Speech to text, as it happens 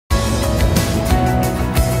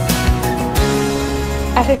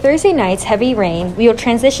After Thursday night's heavy rain, we will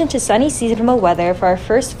transition to sunny seasonable weather for our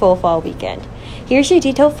first full fall weekend. Here's your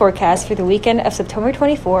detailed forecast for the weekend of September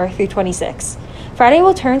 24 through 26. Friday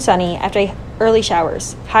will turn sunny after early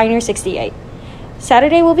showers, high near 68.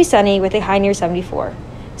 Saturday will be sunny with a high near 74.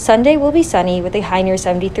 Sunday will be sunny with a high near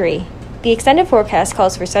 73. The extended forecast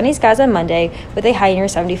calls for sunny skies on Monday with a high near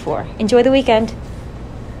 74. Enjoy the weekend.